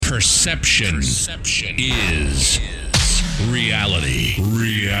Perception is reality.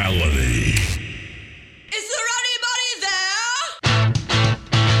 Reality. Is there anybody there?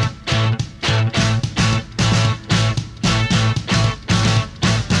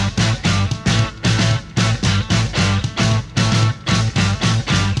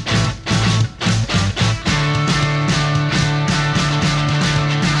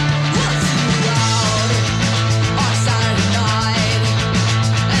 What's loud on Saturday night?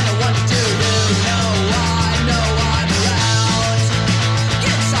 And what to do? No one around.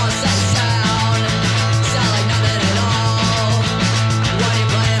 Guitars and sound like nothing at all. What are you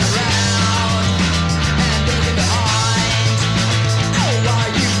playing around and leaving behind? Oh,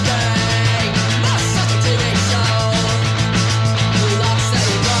 are you think? Must such a TV show. Who loves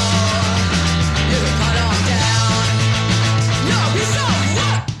steady roll? You can cut on down. No, he's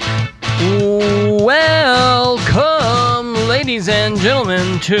what? Welcome, ladies and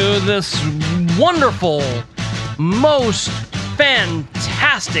gentlemen, to this wonderful, most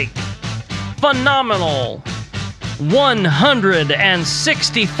fantastic, phenomenal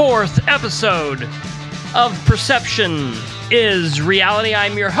 164th episode of Perception is Reality.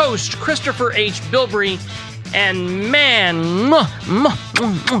 I'm your host, Christopher H. Bilbrey, and man,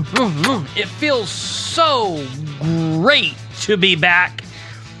 it feels so great to be back.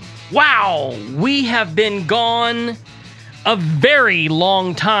 Wow, we have been gone a very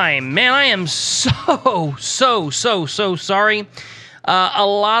long time. Man, I am so sorry. A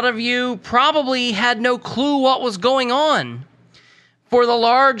lot of you probably had no clue what was going on. For the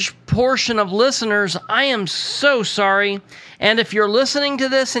large portion of listeners, I am so sorry. And if you're listening to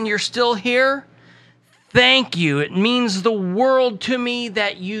this and you're still here, thank you. It means the world to me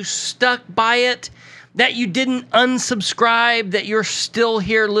that you stuck by it, that you didn't unsubscribe, that you're still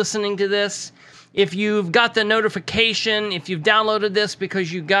here listening to this. If you've got the notification, if you've downloaded this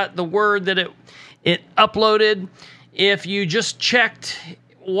because you got the word that it uploaded, if you just checked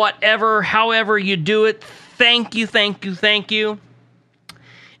whatever, however you do it, thank you.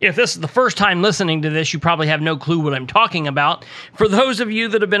 If this is the first time listening to this, you probably have no clue what I'm talking about. For those of you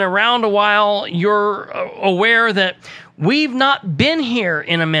that have been around a while, you're aware that we've not been here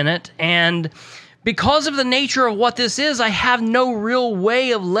in a minute, and because of the nature of what this is, I have no real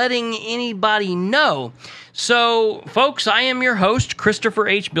way of letting anybody know. So, folks, I am your host, Christopher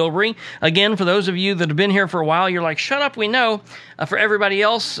H. Bilbrey. Again, for those of you that have been here for a while, you're like, shut up, we know. For everybody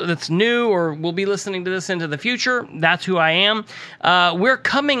else that's new or will be listening to this into the future, that's who I am. We're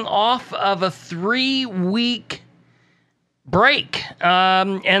coming off of a 3-week break,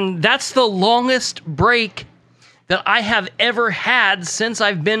 and that's the longest break that I have ever had since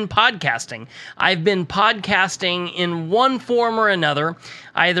I've been podcasting. I've been podcasting in one form or another,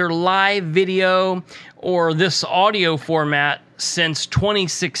 either live video or this audio format, since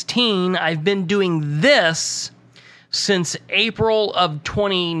 2016. I've been doing this since April of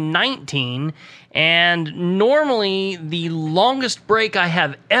 2019, and normally the longest break I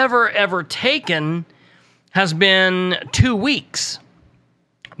have ever taken has been 2 weeks.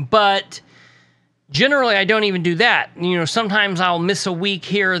 But generally, I don't even do that. You know, sometimes I'll miss a week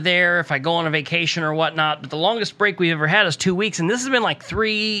here or there if I go on a vacation or whatnot, but the longest break we've ever had is 2 weeks, and this has been like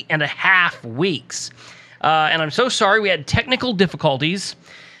 3.5 weeks. And I'm so sorry, we had technical difficulties.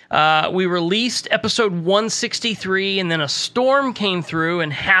 We released episode 163, and then a storm came through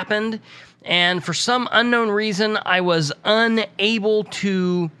and happened, and for some unknown reason, I was unable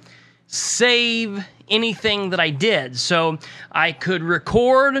to save anything that I did. So I could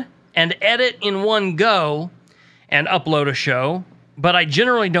record and edit in one go and upload a show, but I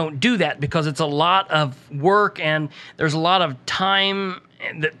generally don't do that because it's a lot of work and there's a lot of time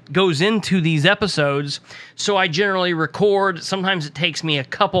that goes into these episodes. So I generally record. Sometimes it takes me a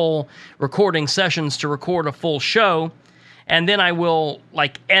couple recording sessions to record a full show, and then I will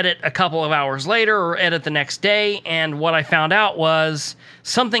edit a couple of hours later or edit the next day. And what I found out was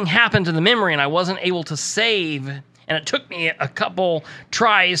something happened to the memory and I wasn't able to save. And it took me a couple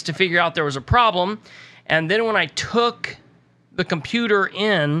tries to figure out there was a problem. And then when I took the computer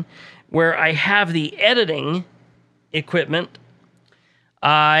in where I have the editing equipment,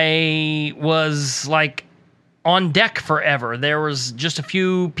 I was on deck forever. There was just a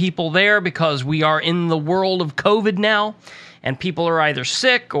few people there because we are in the world of COVID now, and people are either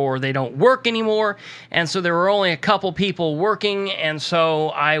sick or they don't work anymore. And so there were only a couple people working, and so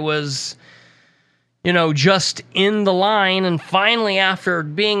I was just in the line. And finally, after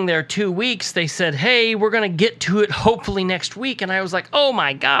being there 2 weeks, they said, hey, we're going to get to it hopefully next week. And I was like, oh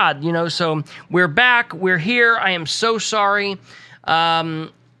my God, so we're back. We're here. I am so sorry.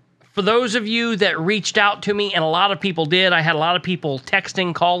 for those of you that reached out to me, and a lot of people did, I had a lot of people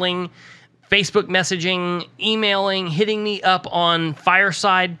texting, calling, Facebook messaging, emailing, hitting me up on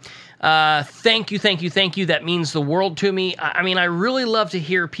Fireside. Thank you. That means the world to me. I mean, I really love to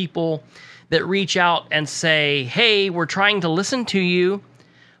hear people that reach out and say, hey, we're trying to listen to you,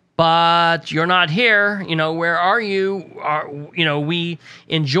 but you're not here. Where are you? We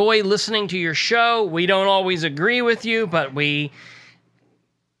enjoy listening to your show. We don't always agree with you, but we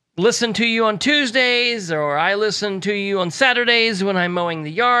listen to you on Tuesdays, or I listen to you on Saturdays when I'm mowing the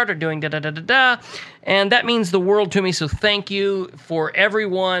yard or doing da-da-da-da-da. And that means the world to me, so thank you for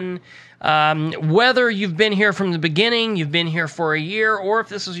everyone. Whether you've been here from the beginning, you've been here for a year, or if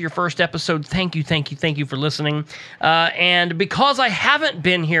this is your first episode, thank you for listening. And because I haven't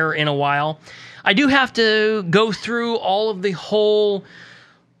been here in a while, I do have to go through all of the whole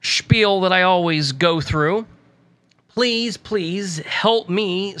spiel that I always go through. Please help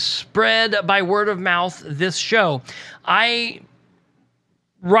me spread by word of mouth this show. I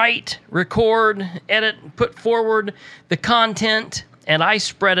write, record, edit, put forward the content, and I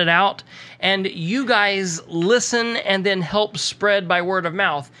spread it out. And you guys listen and then help spread by word of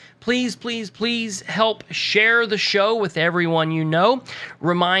mouth. Please help share the show with everyone you know.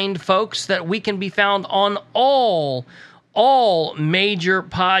 Remind folks that we can be found on all major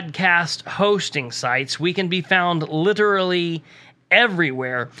podcast hosting sites. We can be found literally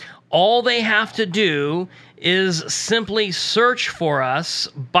everywhere. All they have to do is simply search for us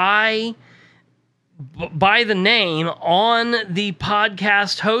by the name on the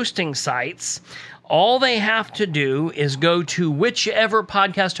podcast hosting sites. All they have to do is go to whichever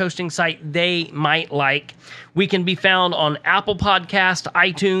podcast hosting site they might like. We can be found on Apple Podcast,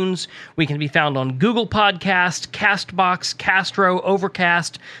 iTunes. We can be found on Google Podcast, CastBox, Castro,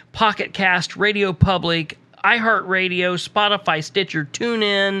 Overcast, Pocket Cast, Radio Public, iHeartRadio, Spotify, Stitcher,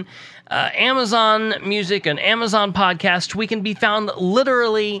 TuneIn, Amazon Music, and Amazon Podcast. We can be found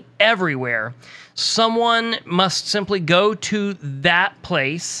literally everywhere. Someone must simply go to that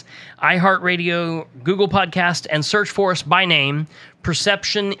place, iHeartRadio, Google Podcast, and search for us by name.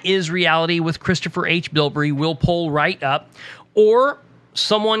 Perception is Reality with Christopher H. Bilbrey will pull right up. Or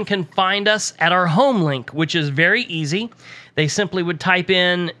someone can find us at our home link, which is very easy. They simply would type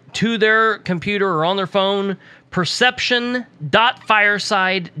in to their computer or on their phone,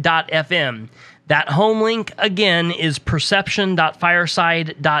 perception.fireside.fm. That home link, again, is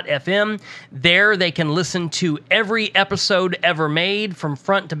perception.fireside.fm. There they can listen to every episode ever made from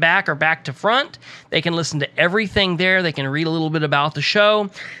front to back or back to front. They can listen to everything there. They can read a little bit about the show.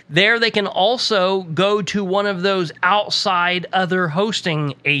 There they can also go to one of those outside other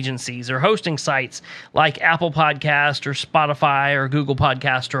hosting agencies or hosting sites like Apple Podcast or Spotify or Google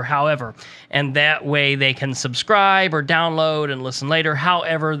Podcast or however. And that way they can subscribe or download and listen later,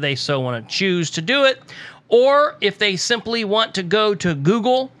 however they so want to choose to do it. Or if they simply want to go to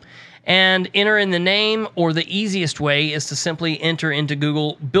Google and enter in the name, or the easiest way is to simply enter into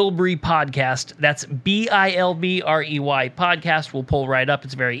Google Bilbrey Podcast. That's Bilbrey Podcast. Will pull right up.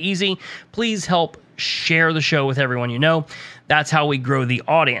 It's very easy. Please help share the show with everyone you know. That's how we grow the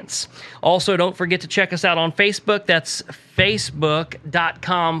audience. Also, don't forget to check us out on Facebook. That's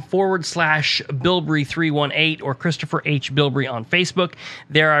facebook.com/Bilbrey318 or Christopher H. Bilbrey on Facebook.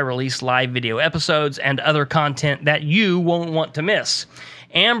 There I release live video episodes and other content that you won't want to miss.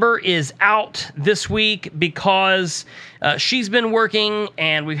 Amber is out this week because she's been working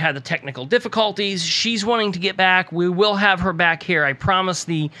and we've had the technical difficulties. She's wanting to get back. We will have her back here. I promise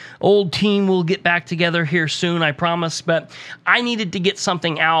the old team will get back together here soon, I promise. But I needed to get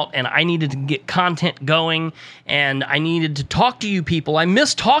something out and I needed to get content going and I needed to talk to you people. I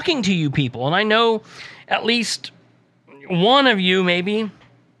miss talking to you people, and I know at least one of you maybe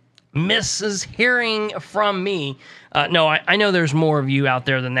misses hearing from me. No, I know there's more of you out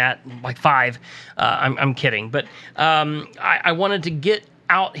there than that, like 5. I'm kidding. But I wanted to get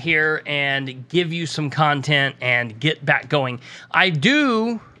out here and give you some content and get back going. I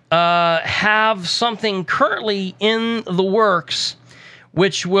do have something currently in the works,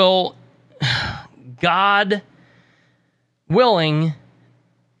 which will, God willing,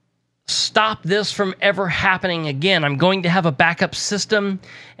 stop this from ever happening again. I'm going to have a backup system,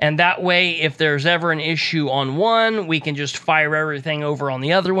 and that way, if there's ever an issue on one, we can just fire everything over on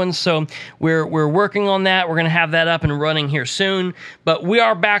the other one. So we're working on that. We're going to have that up and running here soon. But we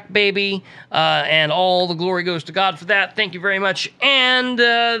are back, baby, and all the glory goes to God for that. Thank you very much. And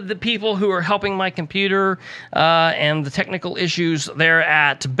the people who are helping my computer and the technical issues there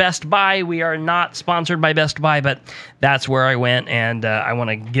at Best Buy. We are not sponsored by Best Buy, but that's where I went, and I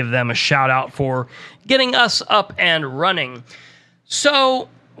want to give them a shout out for getting us up and running. So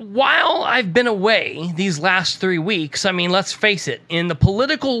while I've been away these last 3 weeks, I mean, let's face it, in the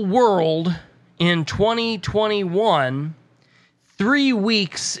political world in 2021, 3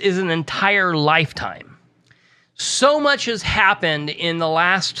 weeks is an entire lifetime. So much has happened in the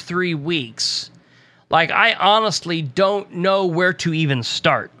last 3 weeks. Like, I honestly don't know where to even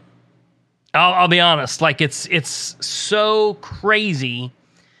start. I'll be honest. Like, it's so crazy.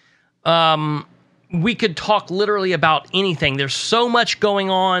 We could talk literally about anything. There's so much going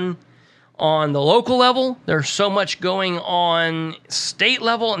on the local level. There's so much going on state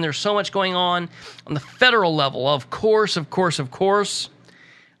level, and there's so much going on the federal level. Of course.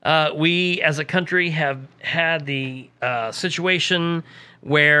 We, as a country, have had the situation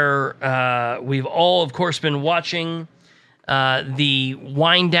where we've all, of course, been watching the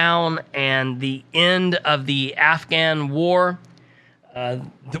wind down and the end of the Afghan war,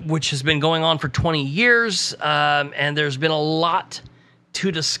 which has been going on for 20 years, and there's been a lot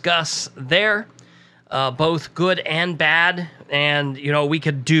to discuss there, both good and bad. And, you know, we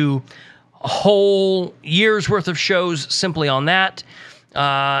could do a whole year's worth of shows simply on that.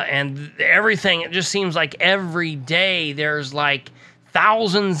 And everything, it just seems like every day there's like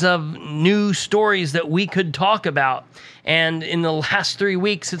thousands of new stories that we could talk about. And in the last 3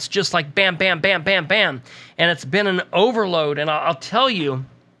 weeks, it's just like bam, bam, bam, bam, bam. And it's been an overload. And I'll tell you,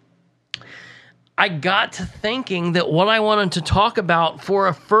 I got to thinking that what I wanted to talk about for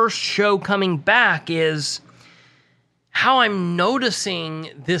a first show coming back is how I'm noticing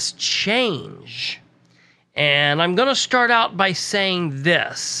this change. And I'm going to start out by saying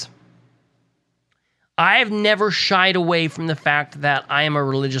this. I've never shied away from the fact that I am a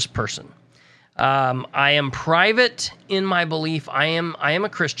religious person. I am private in my belief. I am a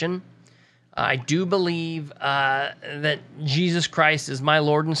Christian. I do believe that Jesus Christ is my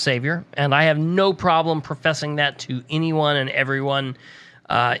Lord and Savior, and I have no problem professing that to anyone and everyone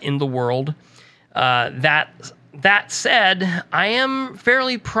in the world. That said, I am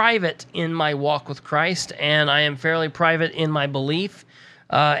fairly private in my walk with Christ, and I am fairly private in my belief,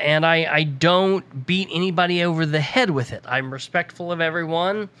 and I don't beat anybody over the head with it. I'm respectful of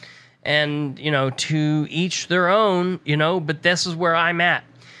everyone, and, you know, to each their own, you know, but this is where I'm at.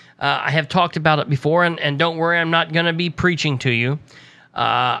 I have talked about it before, and don't worry, I'm not going to be preaching to you.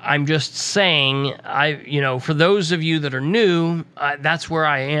 I'm just saying, for those of you that are new, that's where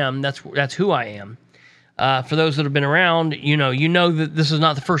I am. That's who I am. For those that have been around, you know that this is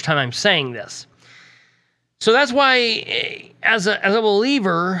not the first time I'm saying this. So that's why, as a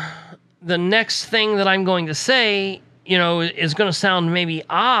believer, the next thing that I'm going to say, you know, is going to sound maybe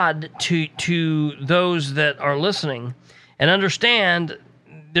odd to those that are listening, and understand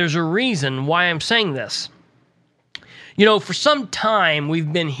there's a reason why I'm saying this. You know, for some time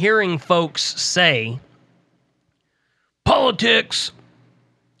we've been hearing folks say, politics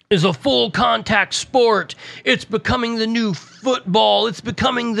is a full contact sport. It's becoming the new football. It's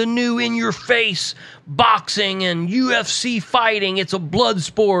becoming the new in-your-face boxing and UFC fighting. It's a blood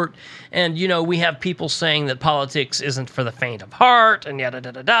sport. And, you know, we have people saying that politics isn't for the faint of heart and yada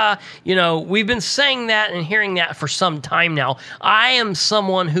da da da. You know, we've been saying that and hearing that for some time now. I am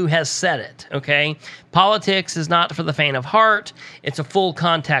someone who has said it, okay? Politics is not for the faint of heart. It's a full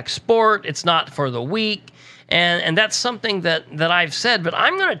contact sport. It's not for the weak. And that's something that I've said, but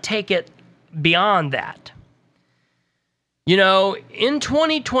I'm going to take it beyond that. You know, in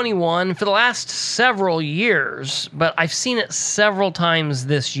 2021, for the last several years, but I've seen it several times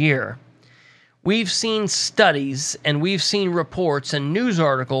this year, we've seen studies and we've seen reports and news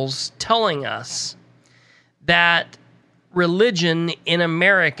articles telling us that religion in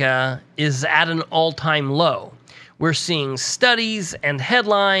America is at an all-time low. We're seeing studies and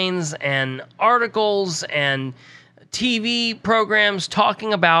headlines and articles and TV programs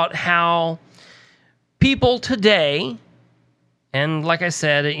talking about how people today, and like I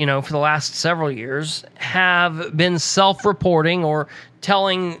said, you know, for the last several years, have been self-reporting or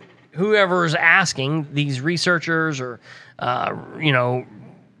telling whoever's asking, these researchers or,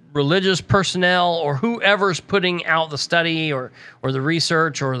 religious personnel or whoever's putting out the study or the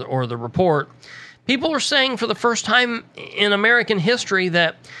research or the report. People are saying for the first time in American history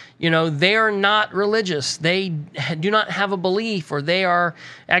that, you know, they are not religious. They do not have a belief, or they are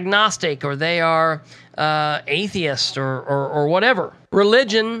agnostic, or they are atheist, or whatever.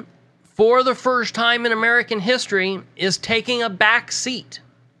 Religion, for the first time in American history, is taking a back seat.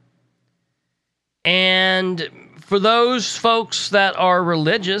 And for those folks that are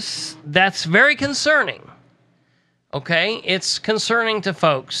religious, that's very concerning. Okay, it's concerning to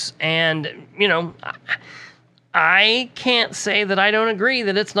folks, and, you know, I can't say that I don't agree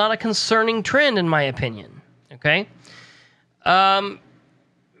that it's not a concerning trend, in my opinion, okay?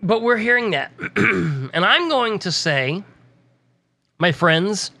 But we're hearing that. And I'm going to say, my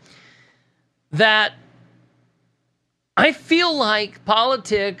friends, that I feel like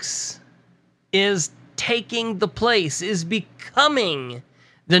politics is taking the place, is becoming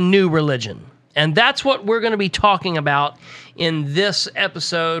the new religion. And that's what we're going to be talking about in this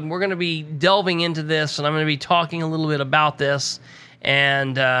episode. We're going to be delving into this, and I'm going to be talking a little bit about this.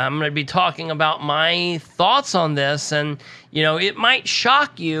 And I'm going to be talking about my thoughts on this. And, you know, it might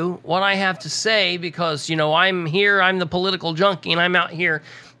shock you what I have to say because, you know, I'm the political junkie, and I'm out here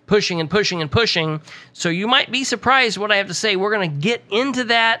pushing and pushing and pushing. So you might be surprised what I have to say. We're going to get into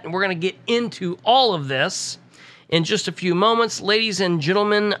that, and we're going to get into all of this in just a few moments. Ladies and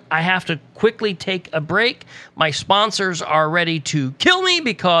gentlemen, I have to quickly take a break. My sponsors are ready to kill me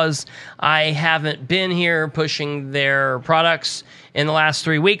because I haven't been here pushing their products in the last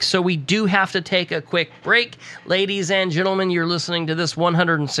 3 weeks, so we do have to take a quick break. Ladies and gentlemen, you're listening to this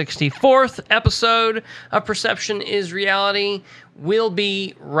 164th episode of Perception is Reality. We'll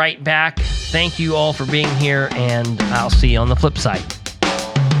be right back. Thank you all for being here, and I'll see you on the flip side.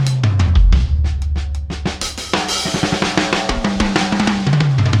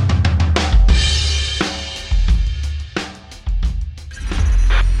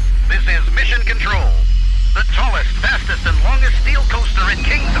 This is Mission Control. The tallest, fastest, and longest steel coaster in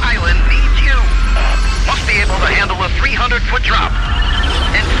Kings Island needs you. Must be able to handle a 300-foot drop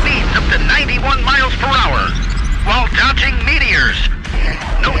and speeds up to 91 miles per hour while dodging meteors.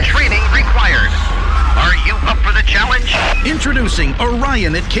 No training required. Are you up for the challenge? Introducing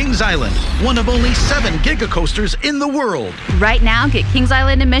Orion at Kings Island, one of only 7 giga-coasters in the world. Right now, get Kings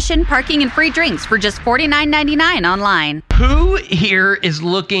Island admission, parking, and free drinks for just $49.99 online. Who here is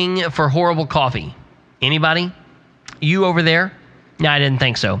looking for horrible coffee? Anybody? You over there? No, I didn't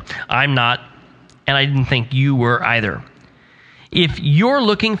think so. I'm not, and I didn't think you were either. If you're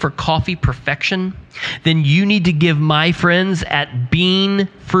looking for coffee perfection, then you need to give my friends at Bean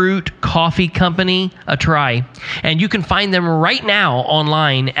Fruit Coffee Company a try. And you can find them right now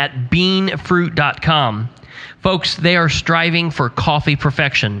online at beanfruit.com. Folks, they are striving for coffee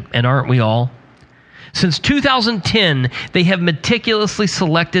perfection, and aren't we all? Since 2010, they have meticulously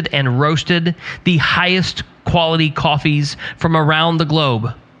selected and roasted the highest quality coffees from around the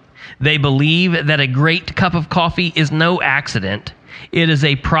globe. They believe that a great cup of coffee is no accident. It is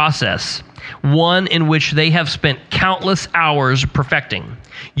a process, one in which they have spent countless hours perfecting.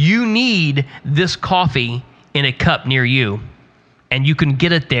 You need this coffee in a cup near you, and you can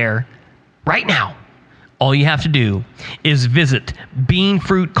get it there right now. All you have to do is visit Bean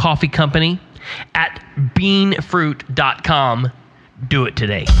Fruit Coffee Company at beanfruit.com. Do it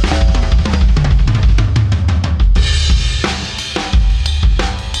today.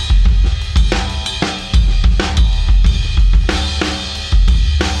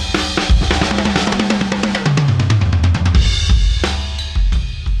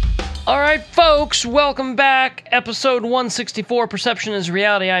 All right, folks, welcome back. Episode 164, Perception is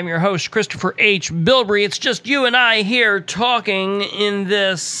Reality. I'm your host, Christopher H. Bilbrey. It's just you and I here talking in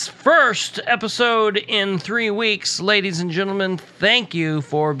this first episode in 3 weeks. Ladies and gentlemen, thank you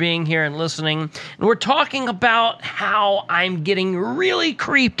for being here and listening. And we're talking about how I'm getting really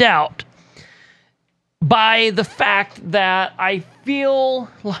creeped out by the fact that I feel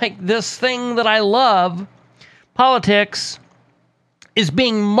like this thing that I love, politics, is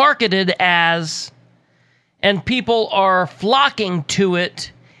being marketed as, and people are flocking to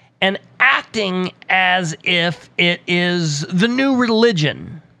it and acting as if it is the new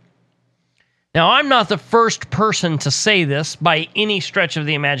religion. Now, I'm not the first person to say this by any stretch of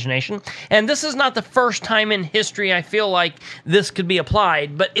the imagination, and this is not the first time in history I feel like this could be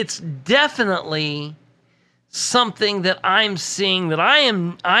applied, but it's definitely something that I'm seeing that I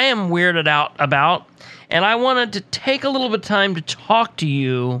am weirded out about. And I wanted to take a little bit of time to talk to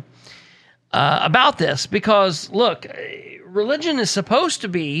you about this because, look, religion is supposed to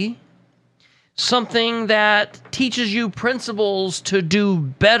be something that teaches you principles to do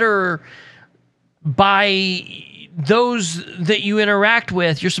better by those that you interact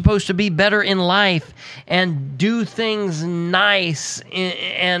with. You're supposed to be better in life and do things nice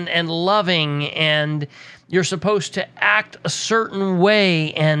and loving, and you're supposed to act a certain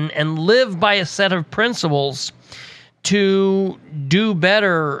way and live by a set of principles to do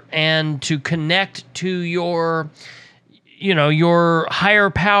better and to connect to your higher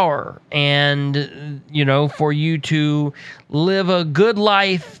power, and, for you to live a good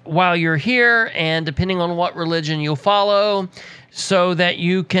life while you're here, and depending on what religion you'll follow, so that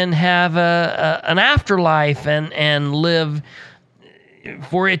you can have an afterlife and live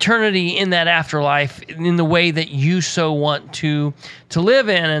for eternity in that afterlife in the way that you so want to live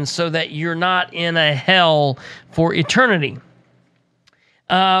in, and so that you're not in a hell for eternity.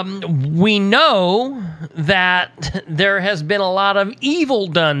 We know that there has been a lot of evil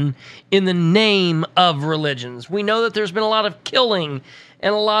done in the name of religions. We know that there's been a lot of killing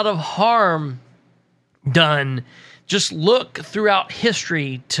and a lot of harm done. Just look throughout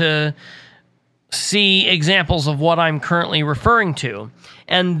history to see examples of what I'm currently referring to.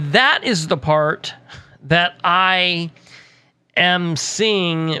 And that is the part that I am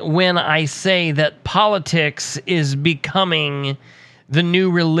seeing when I say that politics is becoming the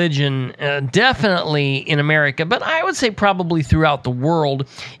new religion, definitely in America, but I would say probably throughout the world.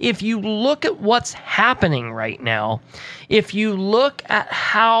 If you look at what's happening right now, if you look at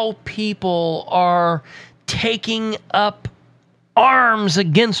how people are taking up arms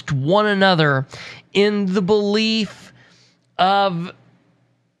against one another in the belief of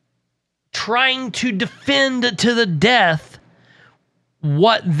trying to defend to the death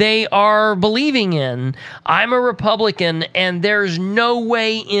what they are believing in. I'm a Republican, and there's no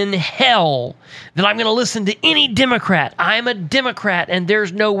way in hell that I'm going to listen to any Democrat. I'm a Democrat, and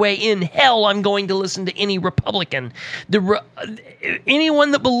there's no way in hell I'm going to listen to any Republican. Anyone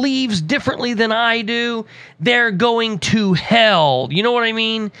that believes differently than I do, they're going to hell. You know what I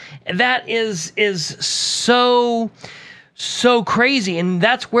mean? That is so crazy, and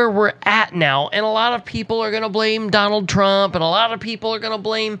that's where we're at now. And a lot of people are going to blame Donald Trump, and a lot of people are going to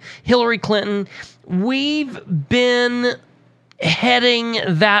blame Hillary Clinton. We've been heading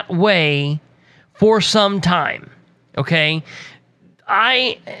that way for some time, okay?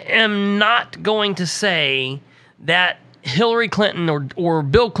 I am not going to say that Hillary Clinton or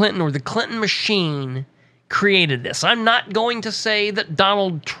Bill Clinton or the Clinton machine created this. I'm not going to say that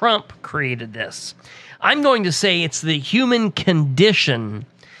Donald Trump created this. I'm going to say it's the human condition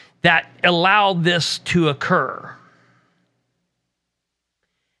that allowed this to occur.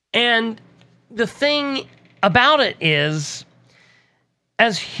 And the thing about it is,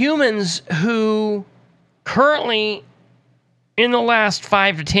 as humans who currently, in the last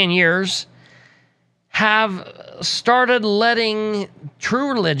 5 to 10 years, have started letting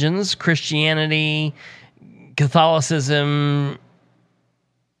true religions, Christianity, Catholicism,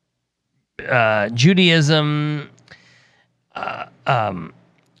 Judaism,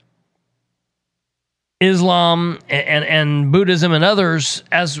 Islam, and Buddhism, and others,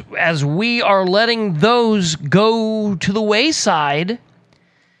 as we are letting those go to the wayside,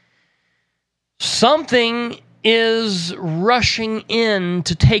 something is rushing in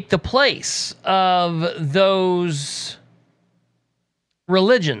to take the place of those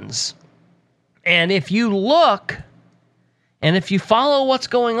religions. And if you look, and if you follow what's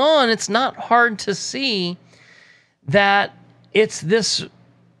going on, it's not hard to see that it's this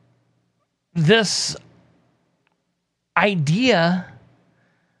idea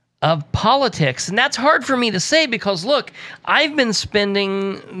of politics. And that's hard for me to say because, look, I've been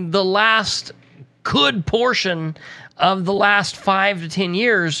spending the last good portion of the last 5 to 10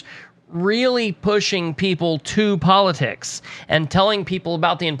 years really pushing people to politics and telling people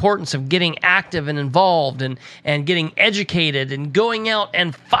about the importance of getting active and involved and getting educated and going out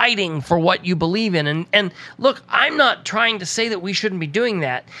and fighting for what you believe in. And look, I'm not trying to say that we shouldn't be doing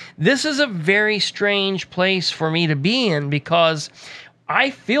that. This is a very strange place for me to be in because I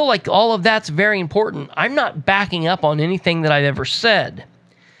feel like all of that's very important. I'm not backing up on anything that I've ever said,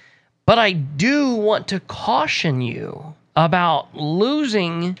 but I do want to caution you about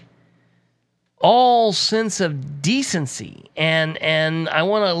losing all sense of decency, and I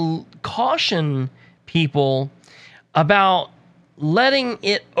want to caution people about letting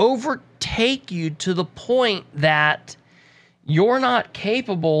it overtake you to the point that you're not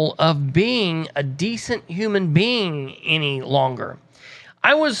capable of being a decent human being any longer.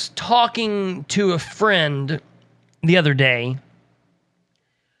 I was talking to a friend the other day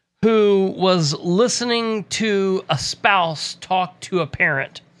who was listening to a spouse talk to a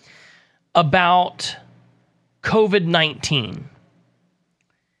parent about COVID-19.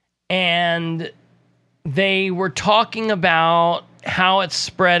 And they were talking about how it's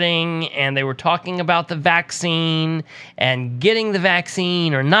spreading, and they were talking about the vaccine and getting the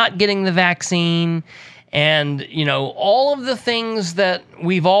vaccine or not getting the vaccine, and, you know, all of the things that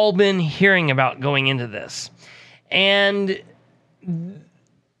we've all been hearing about going into this. And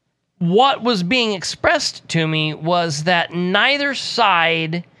what was being expressed to me was that neither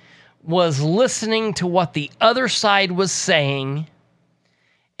side was listening to what the other side was saying,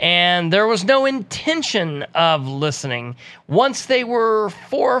 and there was no intention of listening. Once they were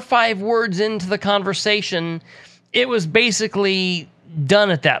 4 or 5 words into the conversation, it was basically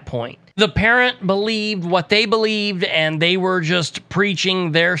done at that point. The parent believed what they believed, and they were just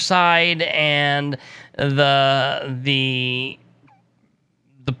preaching their side, and the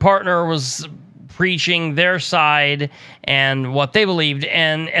partner was preaching their side and what they believed.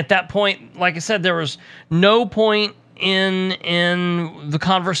 And at that point, like I said, there was no point in the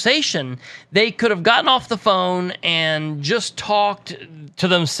conversation. They could have gotten off the phone and just talked to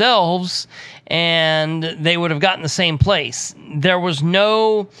themselves, and they would have gotten the same place. There was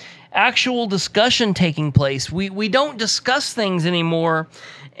no actual discussion taking place. We don't discuss things anymore,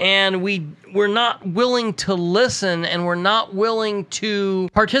 and we're not willing to listen, and we're not willing to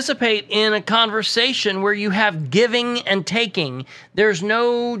participate in a conversation where you have giving and taking. There's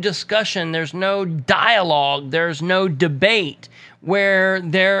no discussion, there's no dialogue, there's no debate where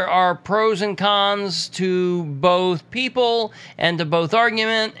there are pros and cons to both people and to both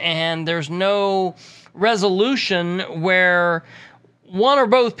argument, and there's no resolution where one or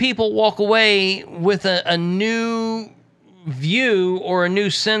both people walk away with a new view or a new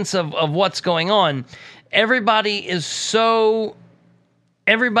sense of what's going on. Everybody is so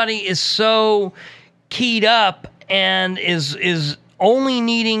keyed up and is only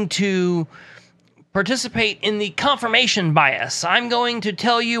needing to participate in the confirmation bias. I'm going to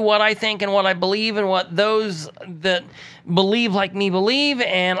tell you what I think and what I believe and what those that believe like me believe,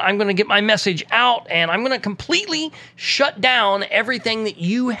 and I'm going to get my message out, and I'm going to completely shut down everything that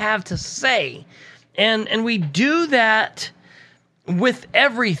you have to say. And we do that with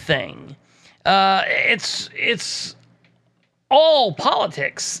everything. It's all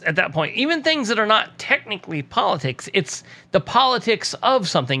politics at that point. Even things that are not technically politics. It's the politics of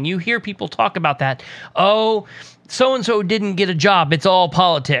something. You hear people talk about that. Oh, so-and-so didn't get a job. It's all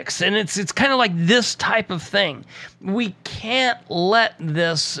politics. And it's kind of like this type of thing. We can't let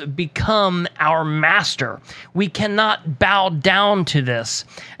this become our master. We cannot bow down to this.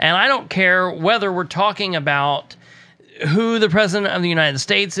 And I don't care whether we're talking about who the president of the United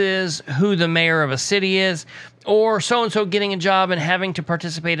States is, who the mayor of a city is, or so-and-so getting a job and having to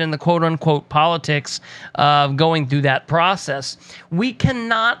participate in the quote-unquote politics of going through that process. We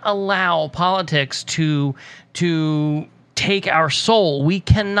cannot allow politics to take our soul. We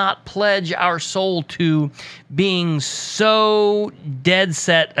cannot pledge our soul to being so dead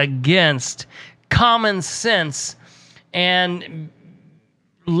set against common sense and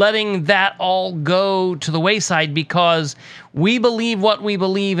letting that all go to the wayside because we believe what we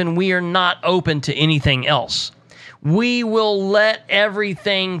believe and we are not open to anything else. We will let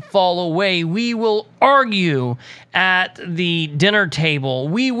everything fall away. We will argue at the dinner table.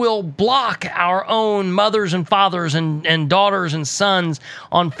 We will block our own mothers and fathers and daughters and sons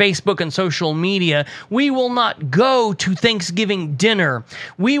on Facebook and social media. We will not go to Thanksgiving dinner.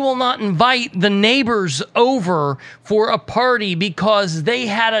 We will not invite the neighbors over for a party because they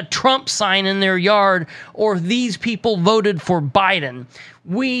had a Trump sign in their yard or these people voted for Biden.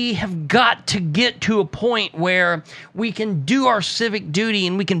 We have got to get to a point where we can do our civic duty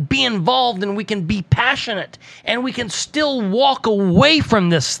and we can be involved and we can be passionate and we can still walk away from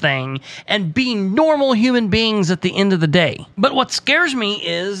this thing and be normal human beings at the end of the day. But what scares me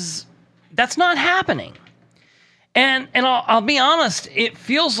is that's not happening. And I'll be honest, it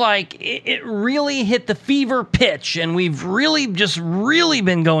feels like it really hit the fever pitch and we've really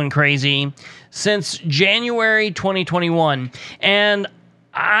been going crazy since January 2021. And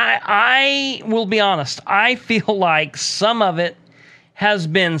I will be honest, I feel like some of it has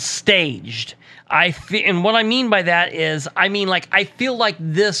been staged. And what I mean by that is, I feel like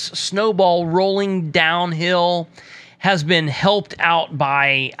this snowball rolling downhill has been helped out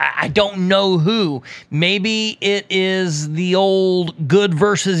by, I don't know who. Maybe it is the old good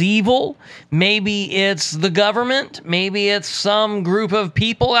versus evil. Maybe it's the government. Maybe it's some group of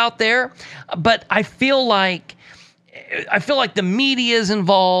people out there. But I feel like the media is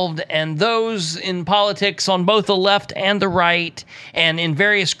involved and those in politics on both the left and the right and in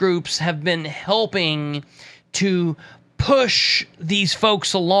various groups have been helping to push these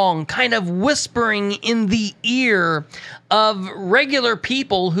folks along, kind of whispering in the ear of regular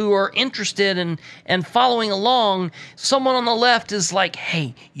people who are interested and following along. Someone on the left is like,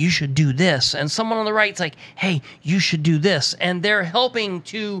 hey, you should do this. And someone on the right's like, hey, you should do this. And they're helping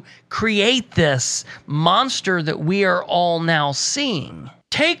to create this monster that we are all now seeing.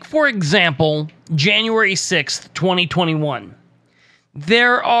 Take, for example, January 6th, 2021.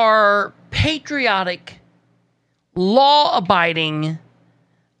 There are patriotic, law-abiding,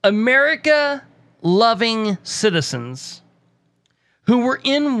 America-loving citizens who were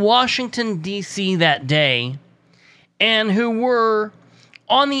in Washington, D.C. that day and who were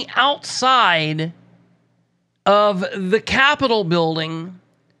on the outside of the Capitol building,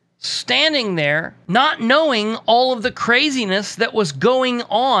 standing there, not knowing all of the craziness that was going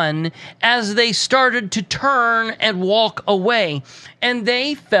on as they started to turn and walk away. And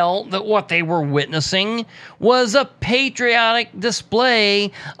they felt that what they were witnessing was a patriotic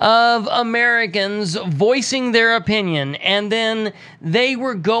display of Americans voicing their opinion. And then they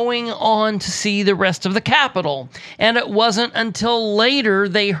were going on to see the rest of the Capitol. And it wasn't until later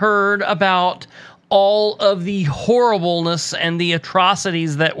they heard about all of the horribleness and the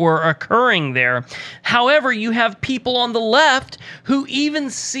atrocities that were occurring there. However, you have people on the left who even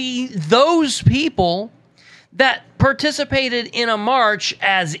see those people that participated in a march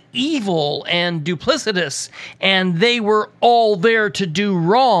as evil and duplicitous, and they were all there to do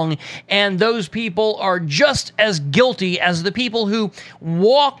wrong, and those people are just as guilty as the people who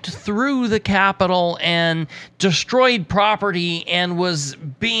walked through the Capitol and destroyed property and was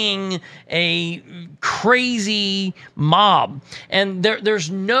being a crazy mob. And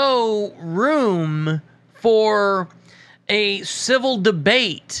there's no room for a civil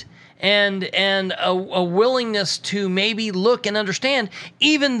debate and a willingness to maybe look and understand,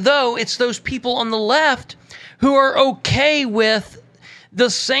 even though it's those people on the left who are okay with the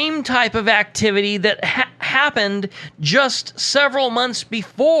same type of activity that happened just several months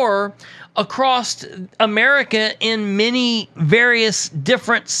before across America in many various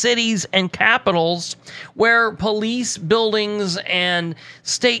different cities and capitals, where police buildings and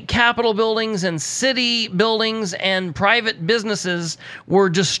state capitol buildings and city buildings and private businesses were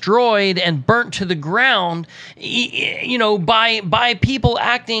destroyed and burnt to the ground, you know, by people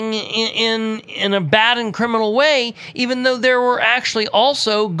acting in a bad and criminal way, even though there were actually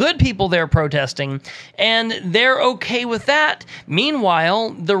also good people there protesting, and they're okay with that.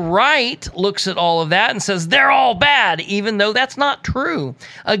 Meanwhile, the right looks at all of that and says they're all bad, even though that's not true.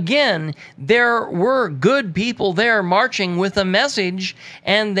 Again, there were good people there marching with a message,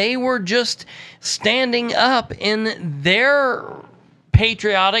 and they were just standing up in their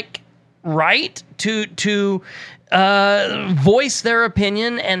patriotic right to voice their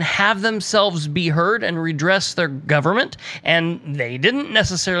opinion and have themselves be heard and redress their government. And they didn't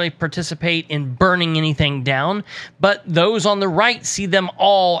necessarily participate in burning anything down, but those on the right see them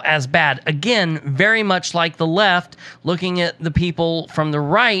all as bad. Again, very much like the left looking at the people from the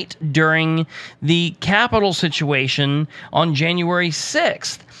right during the Capitol situation on January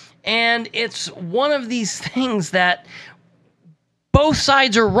 6th. And it's one of these things that both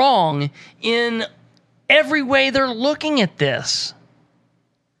sides are wrong in every way they're looking at this.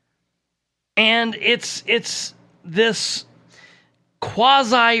 And it's this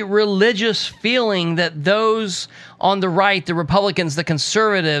quasi-religious feeling that those on the right, the Republicans, the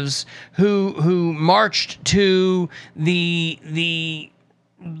conservatives, who marched to the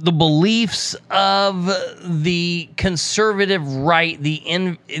beliefs of the conservative right,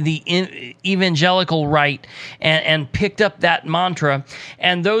 the evangelical right, and picked up that mantra,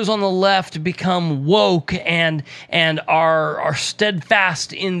 and those on the left become woke and are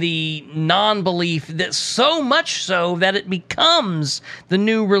steadfast in the non-belief, that so much so that it becomes the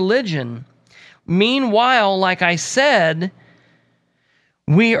new religion. Meanwhile, like I said,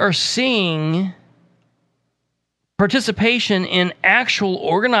 we are seeing participation in actual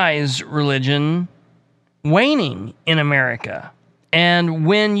organized religion waning in America. And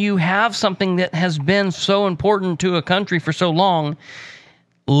when you have something that has been so important to a country for so long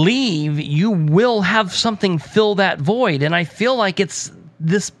leave, you will have something fill that void. And I feel like it's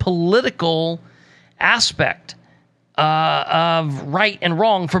this political aspect of right and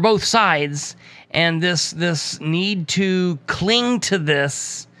wrong for both sides, and this need to cling to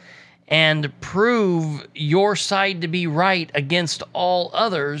this and prove your side to be right against all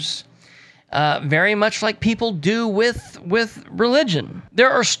others, very much like people do with religion.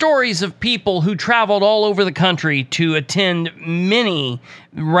 There are stories of people who traveled all over the country to attend many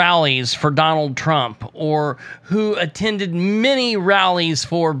rallies for Donald Trump, or who attended many rallies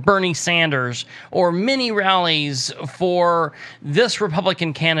for Bernie Sanders, or many rallies for this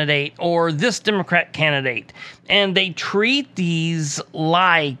Republican candidate or this Democrat candidate. And they treat these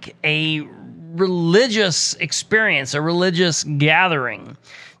like a religious experience, a religious gathering.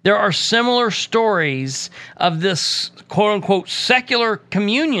 There are similar stories of this quote-unquote secular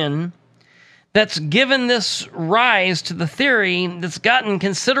communion that's given this rise to the theory that's gotten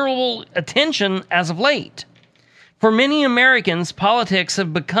considerable attention as of late. For many Americans, politics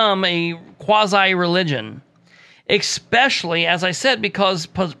have become a quasi-religion, especially, as I said, because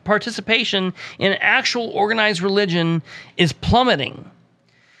participation in actual organized religion is plummeting.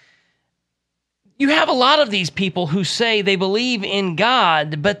 You have a lot of these people who say they believe in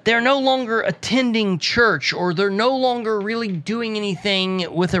God, but they're no longer attending church, or they're no longer really doing anything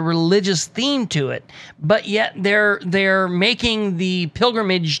with a religious theme to it. But yet they're making the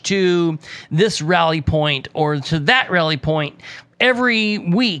pilgrimage to this rally point or to that rally point every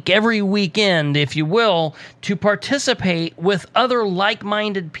week, every weekend, if you will, to participate with other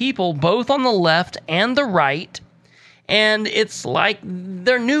like-minded people, both on the left and the right. And it's like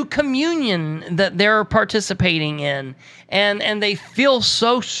their new communion that they're participating in. And they feel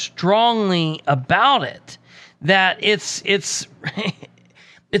so strongly about it that it's it's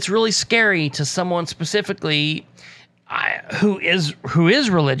really scary to someone specifically who is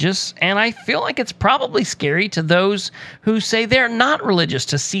religious, and I feel like it's probably scary to those who say they're not religious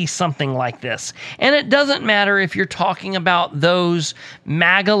to see something like this. And it doesn't matter if you're talking about those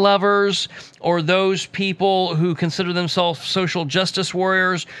MAGA lovers or those people who consider themselves social justice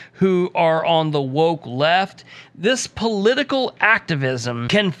warriors who are on the woke left. This political activism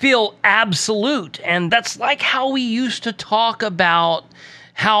can feel absolute, and that's like how we used to talk about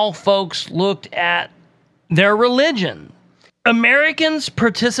how folks looked at their religion. Americans'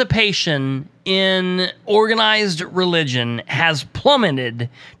 participation in organized religion has plummeted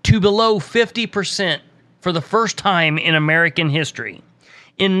to below 50% for the first time in American history.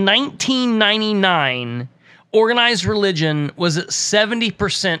 In 1999, organized religion was at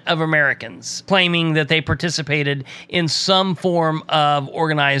 70% of Americans claiming that they participated in some form of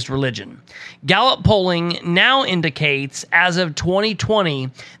organized religion. Gallup polling now indicates, as of 2020,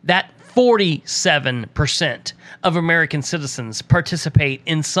 that 47% of American citizens participate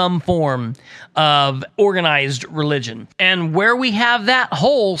in some form of organized religion. And where we have that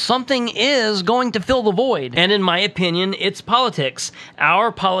hole, something is going to fill the void. And in my opinion, it's politics.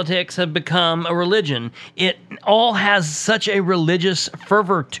 Our politics have become a religion. It all has such a religious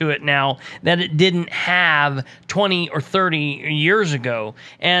fervor to it now that it didn't have 20 or 30 years ago.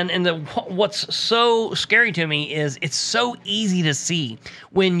 And what's so scary to me is it's so easy to see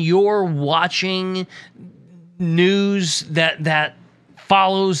when you're watching news that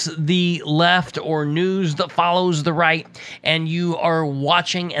follows the left or news that follows the right, and you are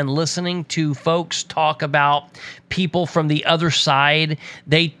watching and listening to folks talk about people from the other side.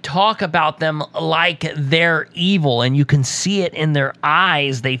 They talk about them like they're evil, and you can see it in their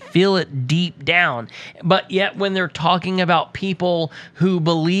eyes. They feel it deep down. But yet when they're talking about people who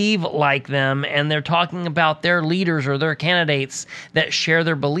believe like them, and they're talking about their leaders or their candidates that share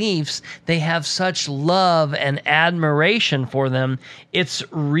their beliefs, they have such love and admiration for them. It's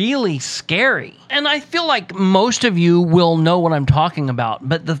really scary. And I feel like most of you will know what I'm talking about.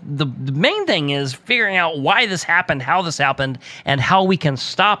 But the main thing is figuring out why this happened, how this happened, and how we can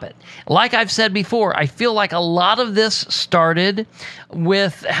stop it. Like I've said before, I feel like a lot of this started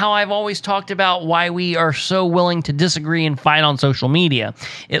with how I've always talked about why we are so willing to disagree and fight on social media.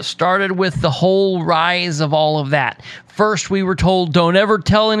 It started with the whole rise of all of that. First, we were told, don't ever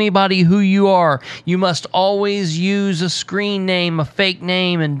tell anybody who you are. You must always use a screen name, a fake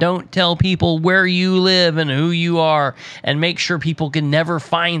name, and don't tell people where you live and who you are, and make sure people can never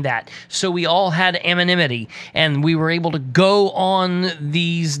find that. So we all had anonymity, and we were able to go on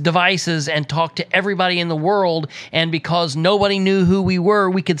these devices and talk to everybody in the world, and because nobody knew who we were,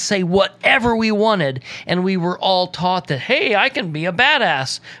 we could say whatever we wanted, and we were all taught that, hey, I can be a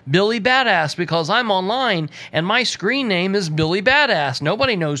badass, Billy Badass, because I'm online, and my screen name is Billy Badass.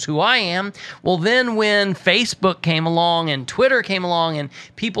 Nobody knows who I am. Well, then when Facebook came along and Twitter came along and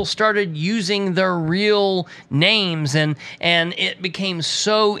people started using their real names and it became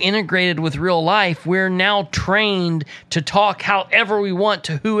so integrated with real life, we're now trained to talk however we want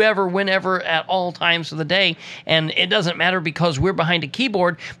to whoever, whenever, at all times of the day. And it doesn't matter because we're behind a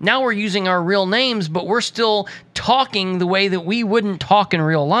keyboard. Now we're using our real names, but we're still talking the way that we wouldn't talk in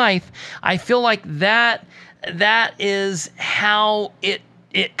real life. I feel like that is how it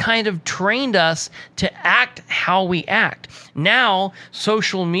kind of trained us to act how we act. Now,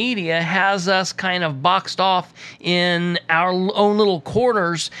 social media has us kind of boxed off in our own little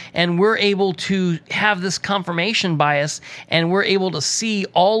corners, and we're able to have this confirmation bias, and we're able to see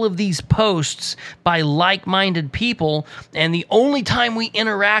all of these posts by like-minded people, and the only time we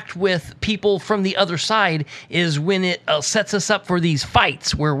interact with people from the other side is when it sets us up for these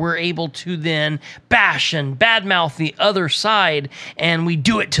fights where we're able to then bash and badmouth the other side, and we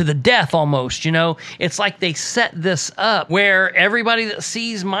do it to the death almost, you know? It's like they set this up where everybody that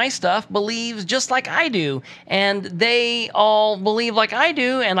sees my stuff believes just like I do, and they all believe like I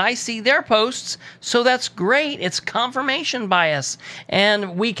do, and I see their posts, so that's great. It's confirmation bias,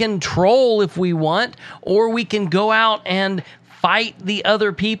 and we can troll if we want, or we can go out and fight the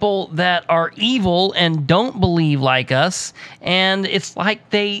other people that are evil and don't believe like us. And it's like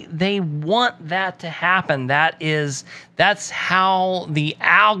they want that to happen. That's how the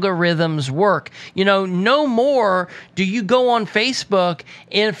algorithms work. You know, no more do you go on Facebook,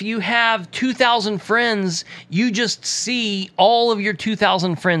 and if you have 2,000 friends, you just see all of your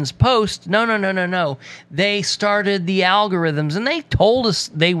 2,000 friends' posts. No. They started the algorithms, and they told us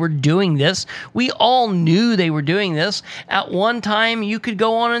they were doing this. We all knew they were doing this. At one time, you could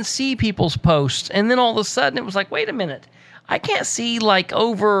go on and see people's posts, and then all of a sudden, it was like, wait a minute. I can't see like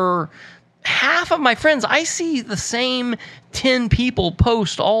over half of my friends. I see the same 10 people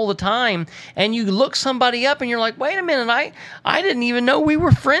post all the time, and you look somebody up and you're like, wait a minute, I didn't even know we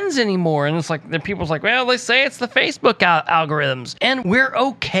were friends anymore. And it's like, the people's like, well, they say it's the Facebook algorithms, and we're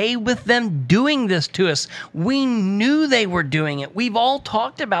okay with them doing this to us. We knew they were doing it. We've all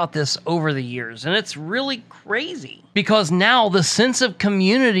talked about this over the years, and it's really crazy. Because now the sense of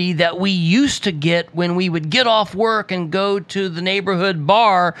community that we used to get when we would get off work and go to the neighborhood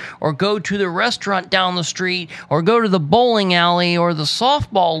bar, or go to the restaurant down the street, or go to the bowling alley or the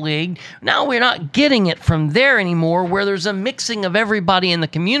softball league, now we're not getting it from there anymore, where there's a mixing of everybody in the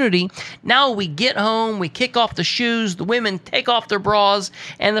community. Now we get home, we kick off the shoes, the women take off their bras,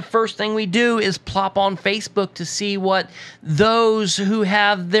 and the first thing we do is plop on Facebook to see what those who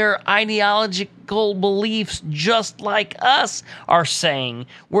have their ideological beliefs just like us are saying.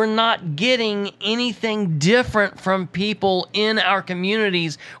 We're not getting anything different from people in our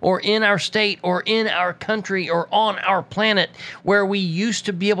communities, or in our state, or in our country, or on our planet, where we used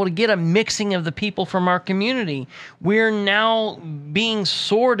to be able to get a mixing of the people from our community. We're now being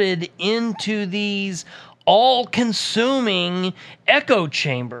sorted into these all-consuming echo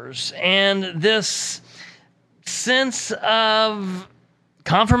chambers, and this sense of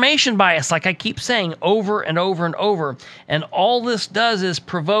confirmation bias, like I keep saying over and over and over. And all this does is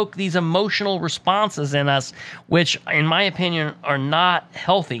provoke these emotional responses in us, which, in my opinion, are not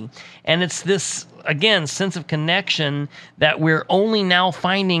healthy. And it's this, again, sense of connection that we're only now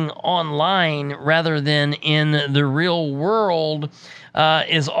finding online rather than in the real world,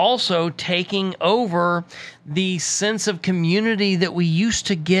 is also taking over the sense of community that we used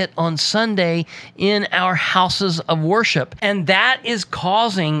to get on Sunday in our houses of worship. And that is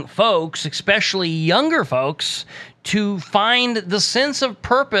causing folks, especially younger folks, to find the sense of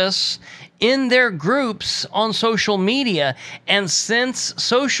purpose in their groups on social media. And since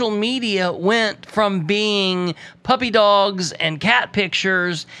social media went from being puppy dogs and cat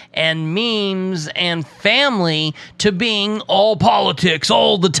pictures and memes and family to being all politics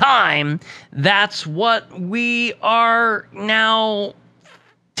all the time, that's what we are now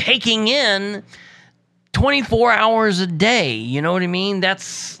taking in 24 hours a day. You know what I mean?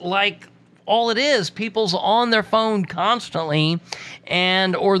 That's like all it is. People's on their phone constantly,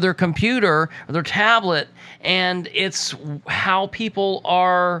 and or their computer or their tablet, and it's how people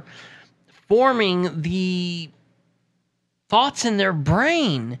are forming the thoughts in their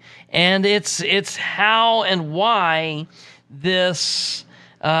brain, and it's how and why this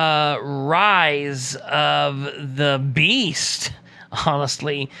rise of the beast,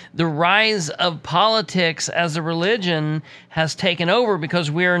 honestly, the rise of politics as a religion has taken over, because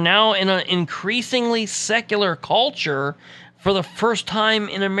we are now in an increasingly secular culture for the first time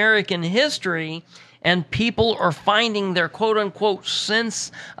in American history, and people are finding their quote-unquote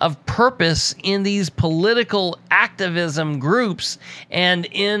sense of purpose in these political activism groups and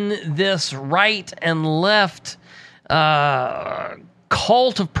in this right and left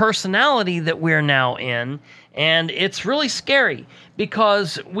cult of personality that we're now in. And it's really scary,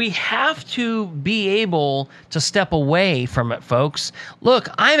 because we have to be able to step away from it, folks. Look,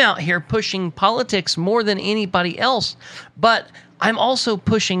 I'm out here pushing politics more than anybody else, but I'm also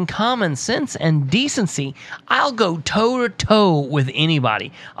pushing common sense and decency. I'll go toe-to-toe with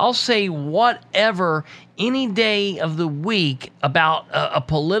anybody. I'll say whatever any day of the week about a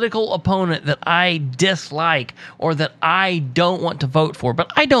political opponent that I dislike or that I don't want to vote for.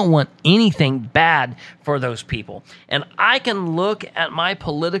 But I don't want anything bad for those people. And I can look at my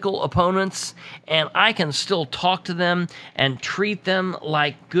political opponents and I can still talk to them and treat them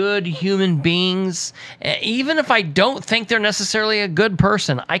like good human beings. Even if I don't think they're necessarily a good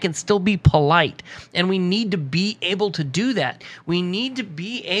person, I can still be polite. And we need to be able to do that. We need to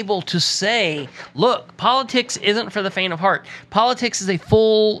be able to say, look, politics isn't for the faint of heart. Politics is a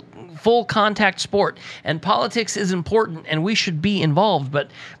full full contact sport, and politics is important and we should be involved.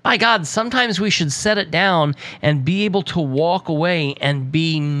 But by God, sometimes we should set it down and be able to walk away and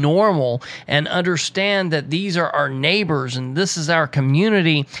be normal and understand that these are our neighbors and this is our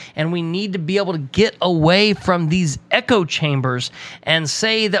community, and we need to be able to get away from these echo chambers and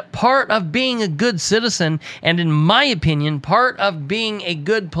say that part of being a good citizen, and in my opinion, part of being a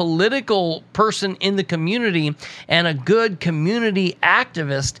good political person in the community and a good community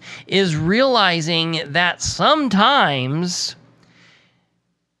activist is realizing that sometimes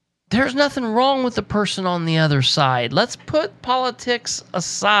there's nothing wrong with the person on the other side. Let's put politics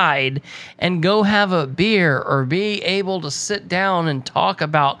aside and go have a beer or be able to sit down and talk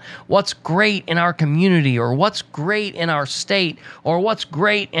about what's great in our community or what's great in our state or what's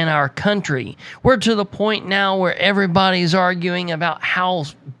great in our country. We're to the point now where everybody's arguing about how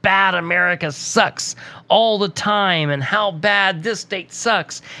bad America sucks all the time and how bad this state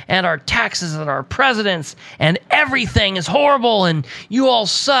sucks and our taxes and our presidents and everything is horrible and you all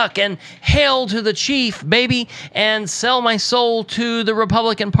suck and hail to the chief, baby, and sell my soul to the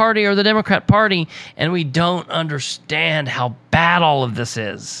Republican Party or the Democrat Party, and we don't understand how bad all of this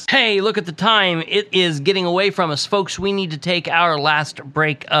is. Hey, look at the time. It is getting away from us, folks. We need to take our last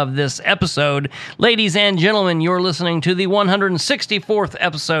break of this episode. Ladies and gentlemen, you're listening to the 164th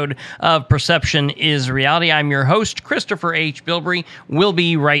episode of Perception is Reality. I'm your host, Christopher H. Bilbrey. We'll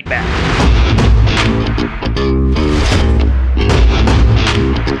be right back.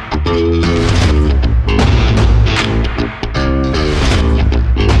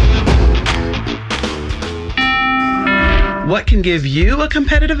 What can give you a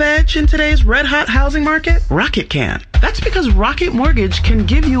competitive edge in today's red-hot housing market? Rocket can. That's because Rocket Mortgage can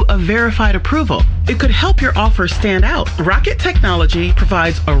give you a verified approval. It could help your offer stand out. Rocket Technology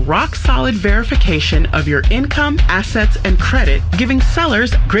provides a rock-solid verification of your income, assets, and credit, giving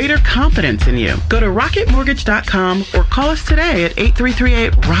sellers greater confidence in you. Go to rocketmortgage.com or call us today at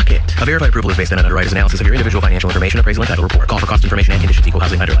 8338-ROCKET. A verified approval is based on an underwriter's analysis of your individual financial information, appraisal, and title report. Call for cost information and conditions. Equal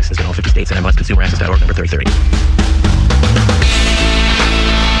housing lender license in all 50 states and MLSConsumerAccess.org number 3030.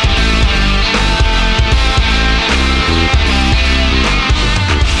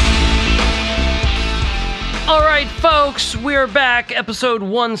 All right, folks, we're back, episode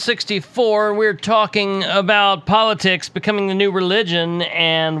 164. We're talking about politics becoming the new religion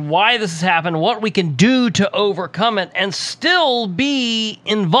and why this has happened, what we can do to overcome it, and still be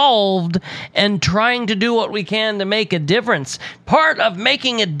involved and trying to do what we can to make a difference. Part of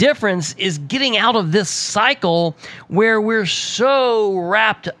making a difference is getting out of this cycle where we're so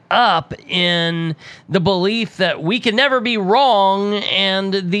wrapped up in the belief that we can never be wrong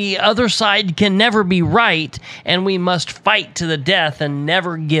and the other side can never be right, and we must fight to the death and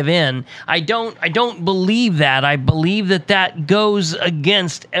never give in. I don't believe that. I believe that that goes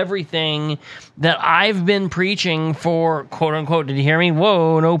against everything that I've been preaching for, quote unquote, did you hear me?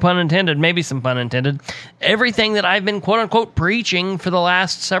 Whoa, no pun intended, maybe some pun intended. Everything that I've been, quote unquote, preaching for the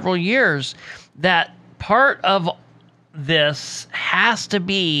last several years, that part of this has to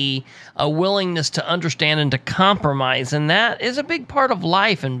be a willingness to understand and to compromise, and that is a big part of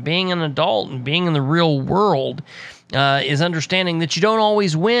life and being an adult and being in the real world. Is understanding that you don't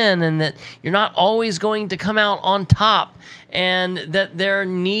always win and that you're not always going to come out on top, and that there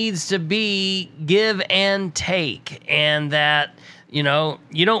needs to be give and take, and that, you know,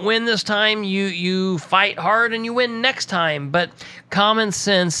 you don't win this time, you fight hard and you win next time. But common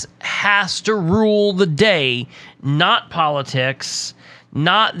sense has to rule the day, not politics,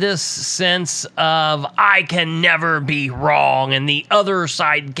 not this sense of I can never be wrong and the other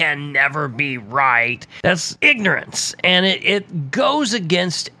side can never be right. That's ignorance, and it goes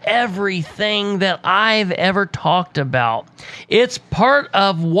against everything that I've ever talked about. It's part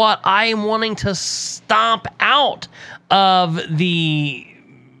of what I'm wanting to stomp out of the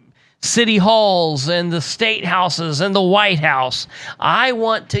city halls and the state houses and the White House. I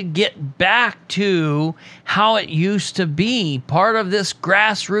want to get back to how it used to be. Part of this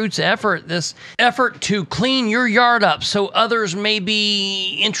grassroots effort, this effort to clean your yard up so others may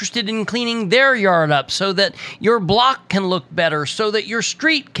be interested in cleaning their yard up, so that your block can look better, so that your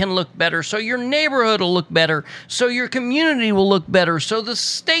street can look better, so your neighborhood will look better, so your community will look better, so the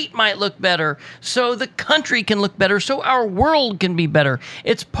state might look better, so the country can look better, so our world can be better.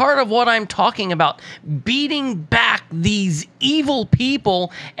 It's part of what I'm talking about, beating back these evil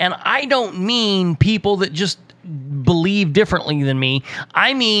people, and I don't mean people that just believe differently than me.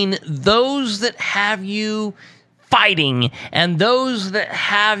 I mean those that have you fighting and those that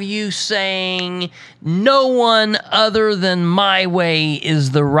have you saying no one other than my way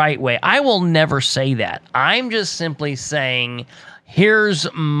is the right way. I will never say that. I'm just simply saying Here's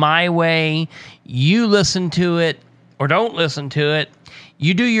my way. You listen to it or don't listen to it.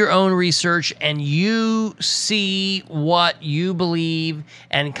 You do your own research and you see what you believe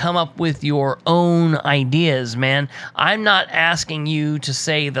and come up with your own ideas, man. I'm not asking you to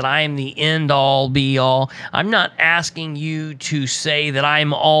say that I am the end all be all. I'm not asking you to say that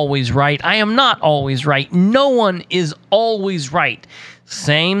I'm always right. I am not always right. No one is always right.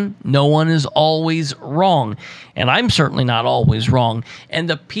 Same, no one is always wrong. And I'm certainly not always wrong. And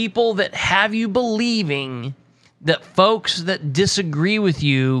the people that have you believing that folks that disagree with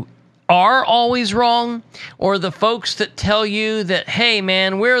you are always wrong, or the folks that tell you that, hey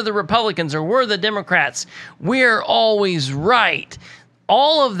man, we're the Republicans or we're the Democrats, we're always right.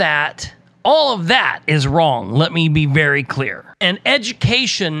 All of that is wrong. Let me be very clear. And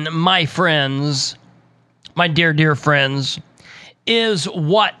education, my friends, my dear friends, is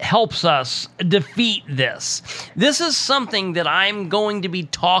what helps us defeat this. This is something that I'm going to be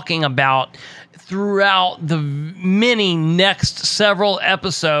talking about throughout the many next several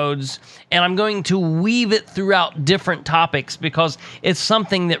episodes, and I'm going to weave it throughout different topics because it's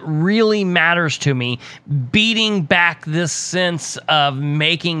something that really matters to me, beating back this sense of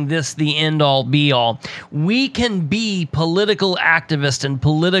making this the end-all be-all. We can be political activists and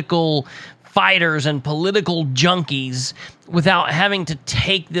political fighters and political junkies without having to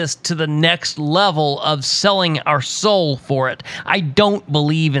take this to the next level of selling our soul for it. I don't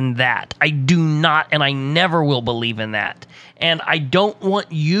believe in that. I do not, and I never will believe in that. And I don't want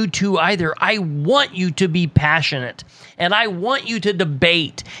you to either. I want you to be passionate, and I want you to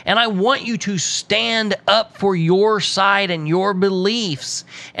debate, and I want you to stand up for your side and your beliefs,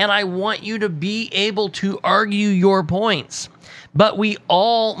 and I want you to be able to argue your points. But we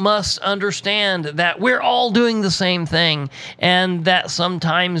all must understand that we're all doing the same thing, and that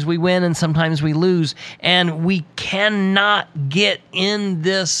sometimes we win and sometimes we lose, and we cannot get in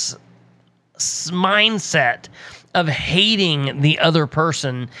this mindset of hating the other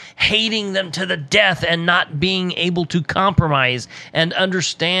person, hating them to the death, and not being able to compromise and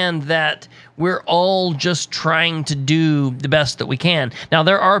understand that we're all just trying to do the best that we can. Now,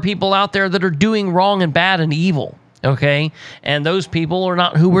 there are people out there that are doing wrong and bad and evil. Okay? And those people are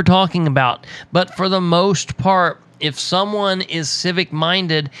not who we're talking about. But for the most part, if someone is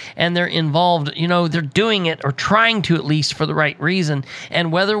civic-minded and they're involved, they're doing it or trying to at least for the right reason.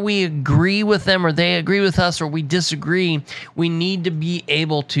 And whether we agree with them or they agree with us or we disagree, we need to be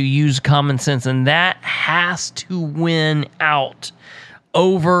able to use common sense. And that has to win out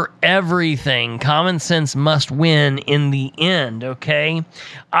over everything. Common sense must win in the end, okay?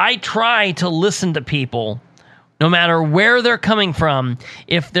 I try to listen to people no matter where they're coming from.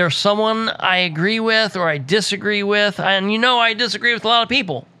 If there's someone I agree with or I disagree with, and I disagree with a lot of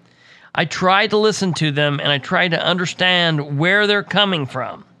people, I try to listen to them and I try to understand where they're coming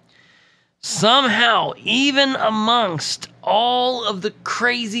from. Somehow, even amongst all of the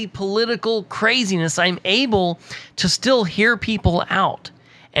crazy political craziness, I'm able to still hear people out.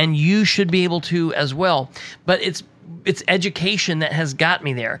 And you should be able to as well. But it's education that has got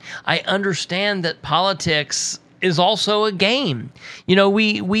me there. I understand that politics is also a game.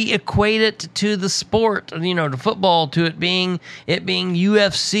 We equate it to the sport, to football, to it being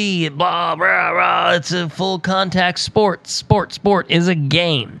UFC, blah, blah, blah. It's a full contact sport. Sport is a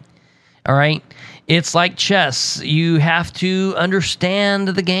game. All right? It's like chess. You have to understand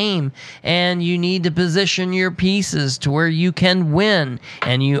the game, and you need to position your pieces to where you can win,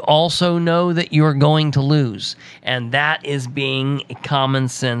 and you also know that you're going to lose. And that is being a common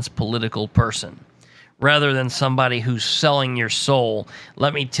sense political person, rather than somebody who's selling your soul.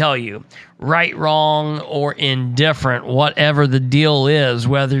 Let me tell you, right, wrong, or indifferent, whatever the deal is,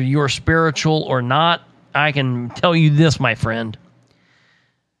 whether you're spiritual or not, I can tell you this, my friend.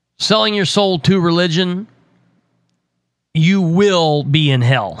 Selling your soul to religion, you will be in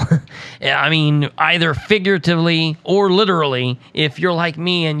hell. I mean, either figuratively or literally. If you're like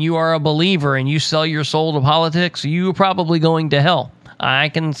me and you are a believer and you sell your soul to politics, you're probably going to hell. I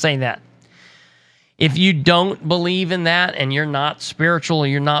can say that. If you don't believe in that and you're not spiritual or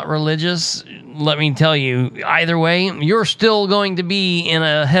you're not religious, let me tell you, either way, you're still going to be in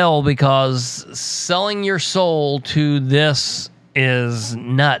a hell, because selling your soul to this is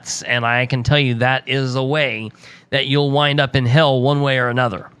nuts. And I can tell you that is a way that you'll wind up in hell one way or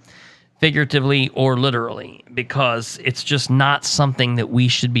another, figuratively or literally, because it's just not something that we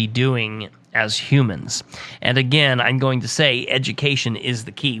should be doing as humans. And again, I'm going to say education is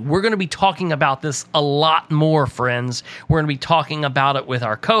the key. We're going to be talking about this a lot more, friends. We're going to be talking about it with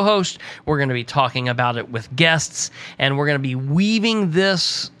our co-host. We're going to be talking about it with guests. And we're going to be weaving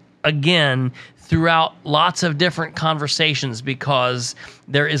this, again, throughout lots of different conversations, because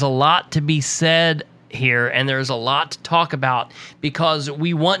there is a lot to be said here, and there's a lot to talk about, because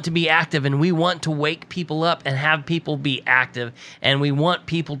we want to be active, and we want to wake people up and have people be active, and we want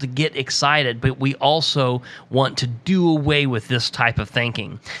people to get excited, but we also want to do away with this type of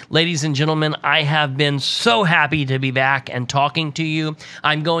thinking. Ladies and gentlemen, I have been so happy to be back and talking to you.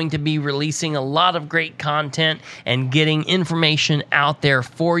 I'm going to be releasing a lot of great content and getting information out there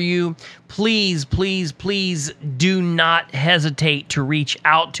for you. Please, please, please do not hesitate to reach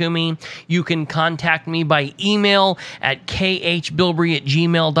out to me. You can contact me by email at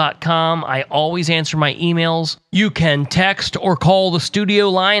khbilbrey@gmail.com. I always answer my emails. You can text or call the studio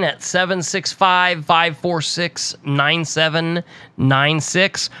line at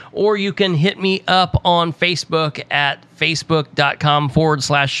 765-546-9796, or you can hit me up on Facebook at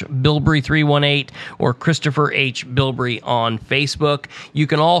facebook.com/Bilbrey318 or Christopher H. Bilbrey on Facebook. You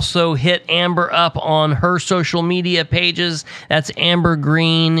can also hit Amber up on her social media pages. That's Amber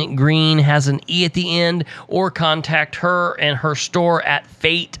Green. Green has an E at the end. Or contact her and her store at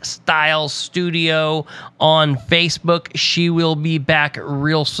Fate Style Studio on Facebook. She will be back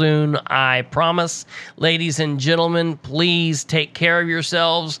real soon, I promise. Ladies and gentlemen, please take care of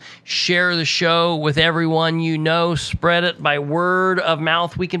yourselves. Share the show with everyone you know. Spread it by word of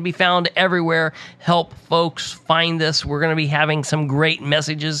mouth. We can be found everywhere. Help folks find this. We're going to be having some great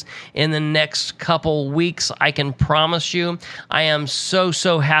messages in the next couple weeks, I can promise you. I am so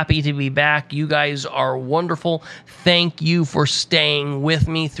happy to be back. You guys are wonderful. Thank you for staying with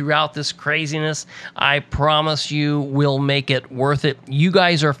me throughout this craziness. I promise you we'll make it worth it. You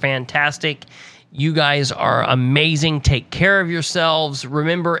guys are fantastic. You guys are amazing. Take care of yourselves.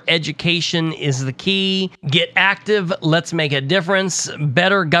 Remember, education is the key. Get active. Let's make a difference.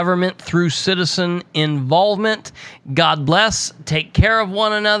 Better government through citizen involvement. God bless. Take care of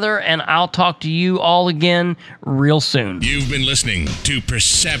one another, and I'll talk to you all again real soon. You've been listening to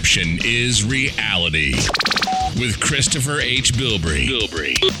Perception is Reality with Christopher H. Bilbrey.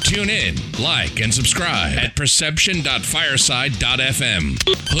 Tune in, like, and subscribe at perception.fireside.fm.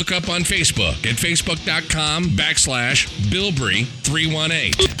 Hook up on Facebook at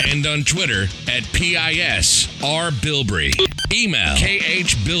facebook.com/Bilbrey318 and on Twitter at PISRBilbrey. Email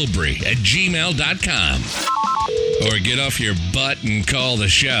khbilbrey@gmail.com. Or get off your butt and call the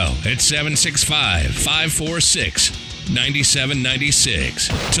show at 765-546-9796.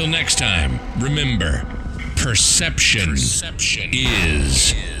 Till next time, remember, perception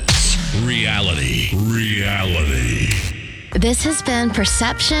is reality. This has been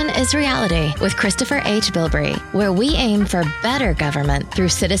Perception is Reality with Christopher H. Bilbrey, where we aim for better government through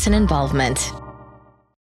citizen involvement.